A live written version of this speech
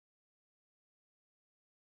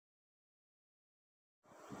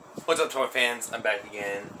What's up, toy fans? I'm back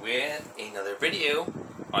again with another video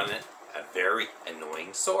on a very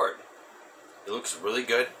annoying sword. It looks really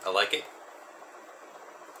good. I like it.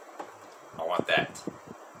 I want that.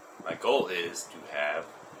 My goal is to have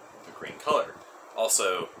the green color.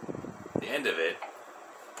 Also, the end of it,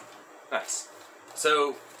 nice.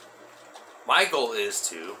 So, my goal is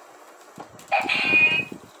to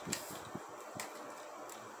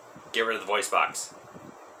get rid of the voice box,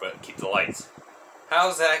 but keep the lights.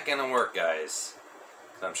 How's that gonna work, guys?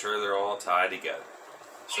 I'm sure they're all tied together.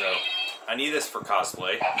 So, I need this for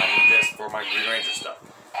cosplay. I need this for my Green Ranger stuff.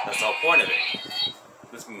 That's the whole point of it.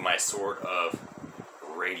 This is my Sword of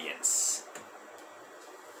Radiance.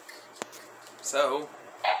 So,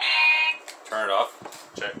 turn it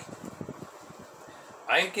off. Check.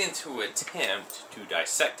 I'm going to attempt to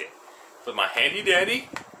dissect it with my handy dandy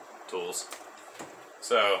tools.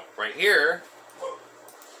 So, right here,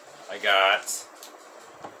 I got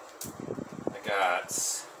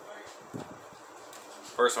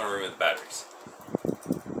first one, remove the batteries.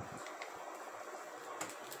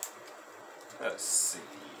 Let's see.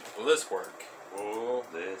 Will this work? Will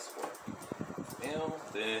this work? Will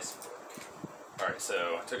this work? Alright,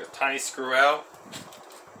 so I took a tiny screw out.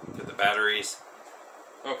 Get the batteries.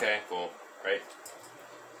 Okay, cool. Right?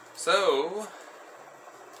 So,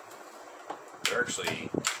 they're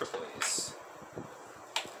actually triplies.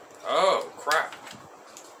 Oh, crap.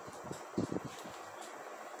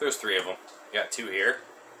 There's 3 of them. You got 2 here.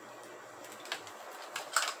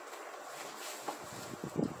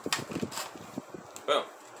 Boom.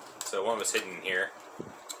 So one was hidden here.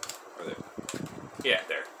 Or there. Yeah,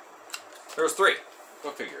 there. There was 3. Go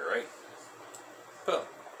figure, right? Boom.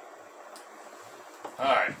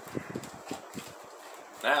 Alright.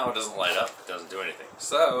 Now it doesn't light up. It doesn't do anything.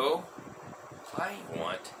 So, I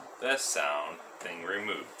want the sound thing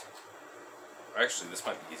removed. Actually, this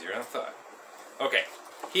might be easier than I thought. Okay.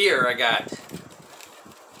 Here I got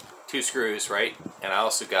 2 screws, right? And I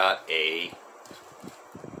also got a,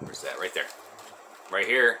 where's that? Right there. Right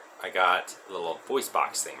here, I got a little voice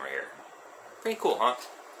box thing right here. Pretty cool, huh?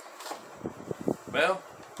 Well,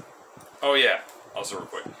 oh yeah, also real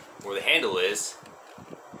quick. Where the handle is,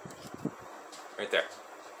 right there.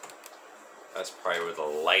 That's probably where the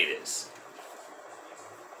light is.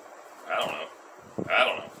 I don't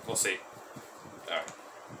know. We'll see. Alright.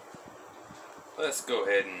 Let's go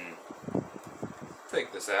ahead and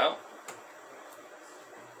take this out.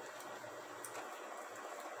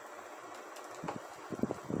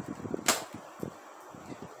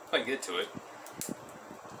 If I can get to it.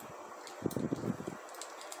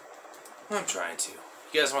 I'm trying to.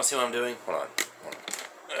 You guys want to see what I'm doing? Hold on.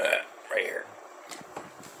 Right here.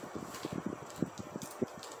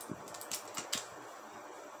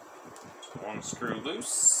 One screw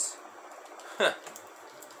loose. Huh.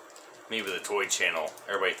 Me with a toy channel.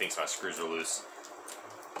 Everybody thinks my screws are loose.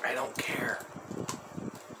 I don't care.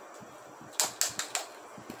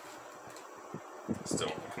 Still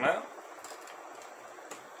won't come out.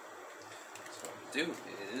 So what I'll do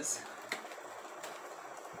is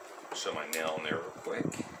show my nail in there real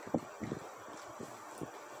quick.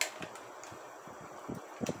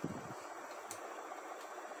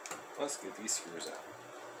 Let's get these screws out.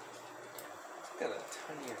 Got a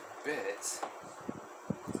tinier bit.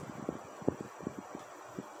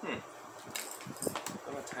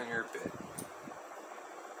 A tinier bit.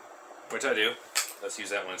 Which I do. Let's use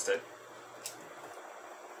that one instead.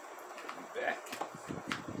 Back.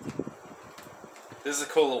 This is a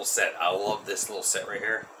cool little set. I love this little set right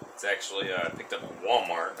here. It's actually picked up at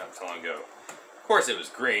Walmart not too long ago. Of course it was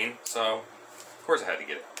green, so of course I had to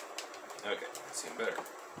get it. Okay, that's even better.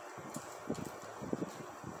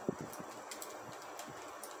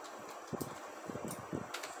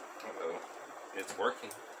 Uh-oh. It's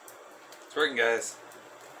working. It's working, guys.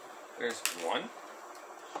 There's 1.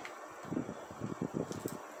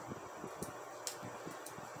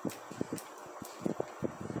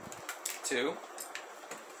 2. Right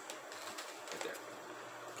there. A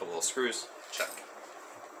couple little screws. Check.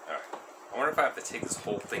 Alright. I wonder if I have to take this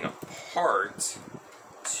whole thing apart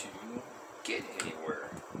to get anywhere.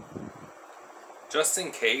 Just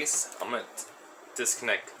in case, I'm going to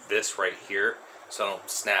disconnect this right here so I don't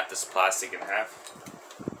snap this plastic in half.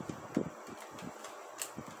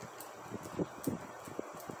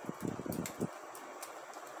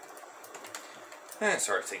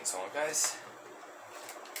 Sorry it's taking so long, guys.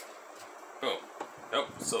 Boom. Nope,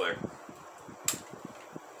 still there.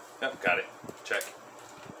 Nope, got it. Check.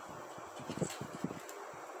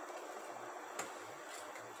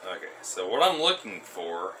 Okay, so what I'm looking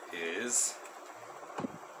for is...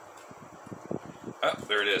 Oh,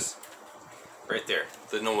 there it is. right there,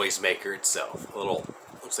 the noise maker itself. A little,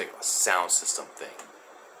 looks like a sound system thing.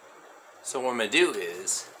 So what I'm going to do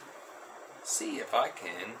is see if I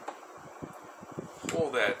can pull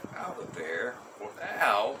that out of there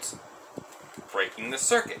without breaking the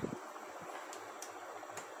circuit.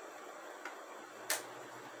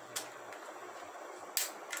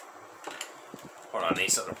 Hold on, I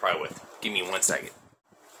need something to pry with. Give me 1 second.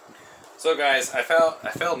 So guys, I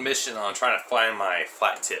failed mission on trying to find my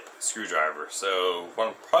flat tip screwdriver. So what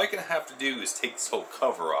I'm probably going to have to do is take this whole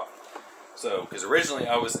cover off. So, because originally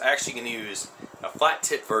I was actually going to use a flat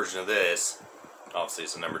tip version of this. Obviously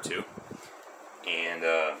it's a number 2. And,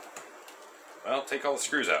 well, take all the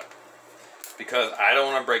screws out. Because I don't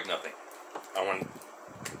want to break nothing. I want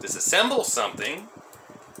to disassemble something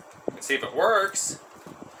and see if it works.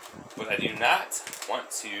 But I do not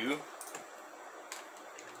want to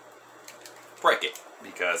break it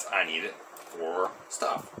because I need it for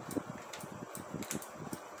stuff.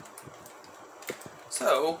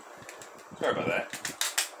 So, sorry about that.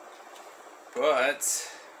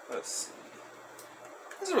 But, let's see.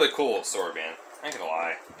 This is a really cool sword band. I ain't gonna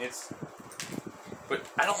lie. But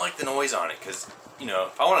I don't like the noise on it because, you know,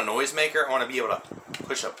 if I want a noisemaker, I want to be able to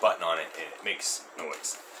push a button on it and it makes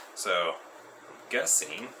noise. So, I'm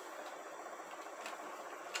guessing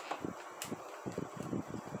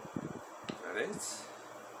that is.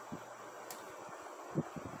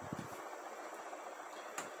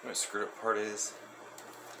 What screwed up part is.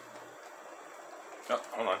 Oh,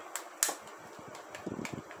 hold on.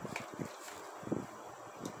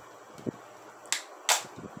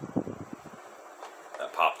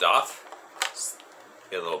 That popped off.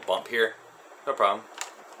 Get a little bump here. No problem.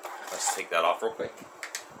 Let's take that off real quick.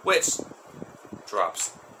 Which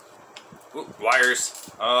drops. Ooh,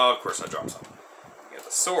 wires. Oh, of course I dropped some. We got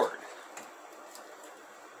the sword.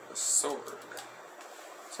 The sword.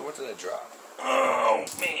 So what did I drop? Oh,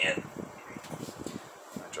 man.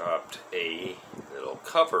 I dropped a little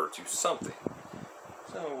cover to something.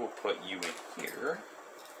 So we'll put you in here.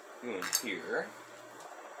 You in here.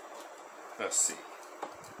 Let's see.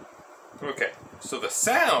 Okay, so the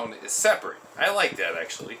sound is separate. I like that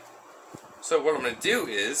actually. So what I'm going to do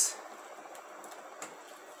is,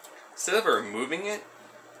 instead of removing it,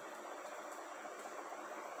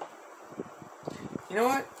 you know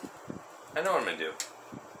what? I know what I'm going to do.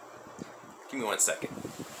 Give me 1 second.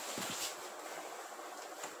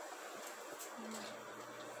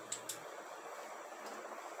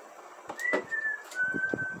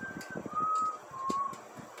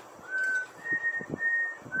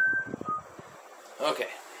 Okay.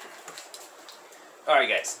 Alright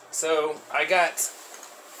guys, so I got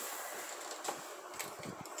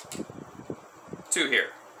 2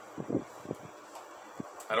 here.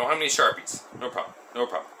 I don't have any Sharpies. No problem. No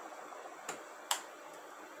problem.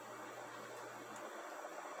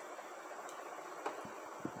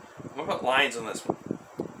 I'm gonna put lines on this one.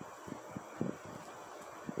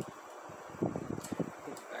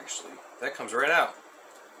 Actually, that comes right out.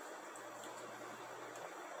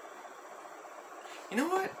 You know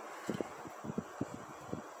what?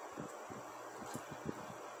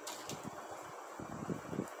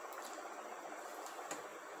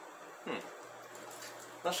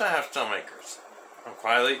 Let's not have filmmakers. I'm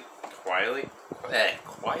quiet.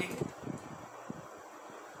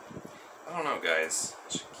 I don't know, guys.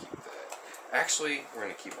 I should keep that. Actually, we're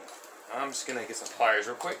gonna keep them. I'm just gonna get some pliers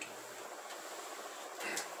real quick.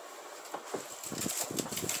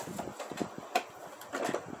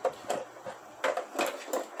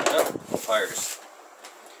 Pliers.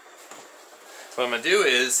 What I'm going to do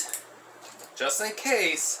is, just in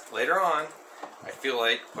case, later on, I feel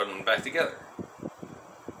like putting them back together.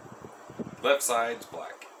 Left side's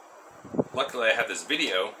black. Luckily I have this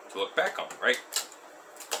video to look back on, right?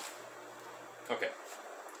 Okay.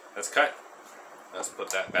 That's cut. Let's put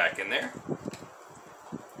that back in there.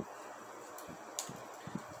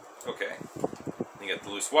 Okay. You got the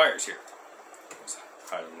loose wires here. Let's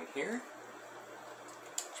hide them in here.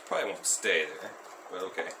 Probably won't stay there, but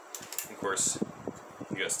okay. Of course,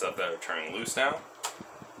 you got stuff that are turning loose now.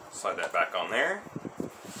 Slide that back on there.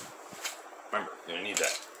 Remember, you're gonna need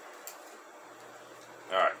that.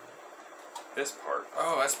 Alright. This part.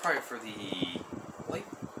 Oh, that's probably for the light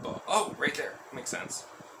bulb. Oh, right there. Makes sense.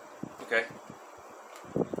 Okay.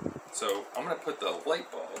 So, I'm gonna put the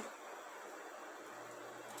light bulb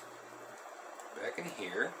back in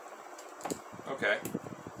here. Okay.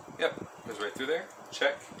 Yep. Goes right through there.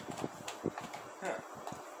 Check. Huh.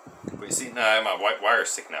 But you see, now my white wire is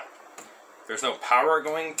sticking out. There's no power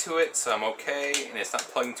going to it, so I'm okay, and it's not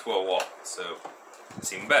plugging to a wall, so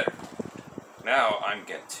it's even better. Now I'm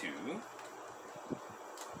going to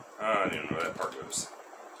I don't even know where that part goes.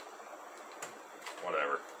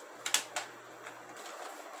 Whatever.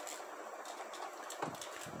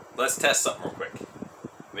 Let's test something real quick.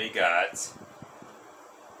 We got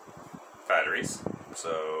batteries.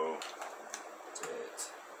 So, is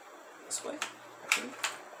it this way? I think.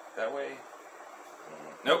 That way?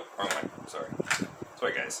 Nope, wrong way. Sorry.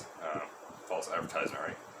 Sorry, guys. False advertisement,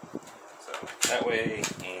 right? So, that way,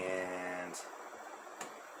 and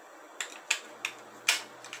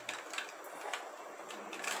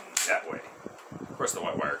that way. Of course, the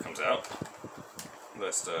white wire comes out.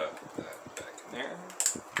 Let's put that back in there.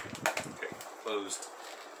 Okay, closed.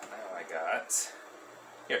 Now I got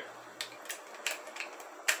here.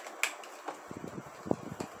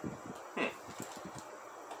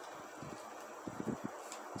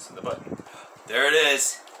 This is the button. There it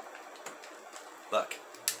is. Look,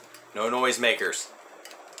 no noise makers.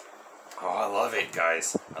 Oh, I love it,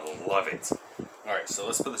 guys. I love it. All right, so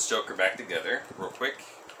let's put this joker back together real quick.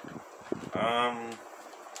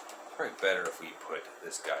 Probably better if we put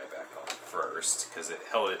this guy back on first because it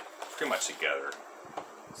held it pretty much together.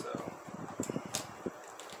 So,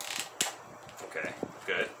 okay,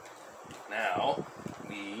 good. Now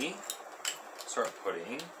we start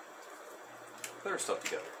putting other stuff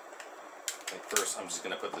together. Like first, I'm just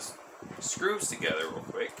gonna put the screws together real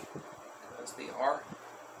quick because they are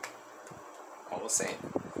all the same.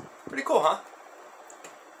 Pretty cool, huh?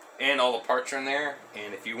 And all the parts are in there.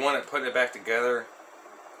 And if you want to put it back together,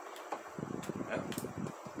 well,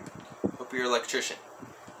 hope you're an electrician.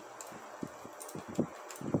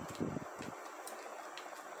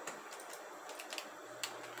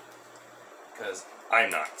 Because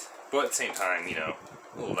I'm not. But at the same time, you know,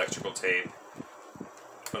 a little electrical tape,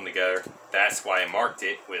 put them together. That's why I marked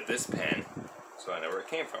it with this pen, so I know where it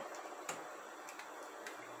came from.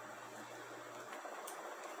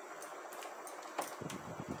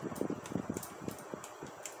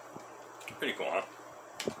 Pretty cool, huh?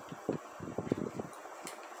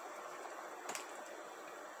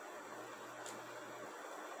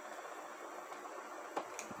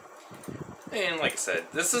 And like I said,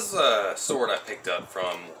 this is a sword I picked up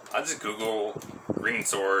from, I just Google green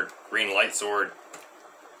sword, green light sword.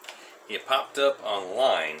 It popped up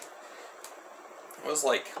online. It was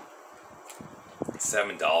like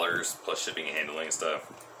 $7 plus shipping and handling and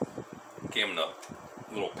stuff. Came in a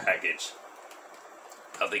little package.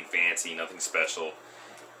 Nothing fancy, nothing special.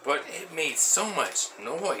 But it made so much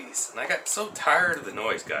noise. And I got so tired of the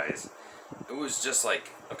noise, guys. It was just like,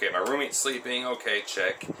 okay, my roommate's sleeping. Okay,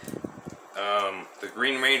 check. The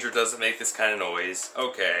Green Ranger doesn't make this kind of noise.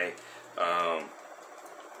 Okay.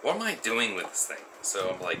 What am I doing with this thing?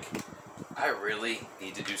 So I'm like, I really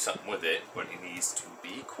need to do something with it, but it needs to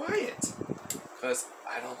be quiet. Because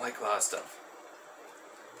I don't like a lot of stuff.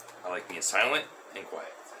 I like being silent and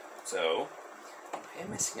quiet. So, I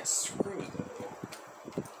am missing a screw though.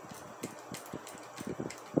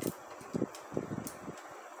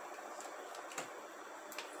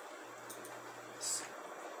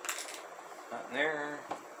 Not in there.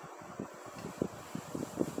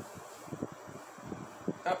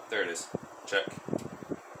 Oh, there it is. Check.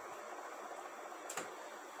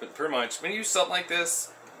 But pretty much, when you use something like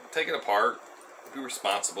this, take it apart, be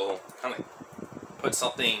responsible, kind of put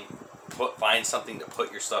something, find something to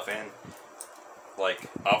put your stuff in. Like,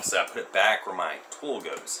 obviously I put it back where my tool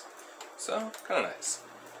goes. So, kind of nice.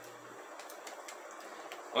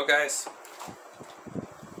 Well guys,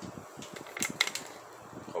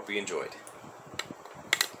 hope you enjoyed.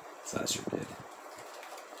 So I sure did.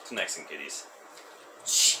 Till next time, kitties.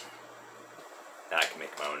 Now I can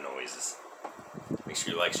make my own noises. Make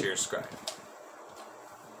sure you like, share, and subscribe.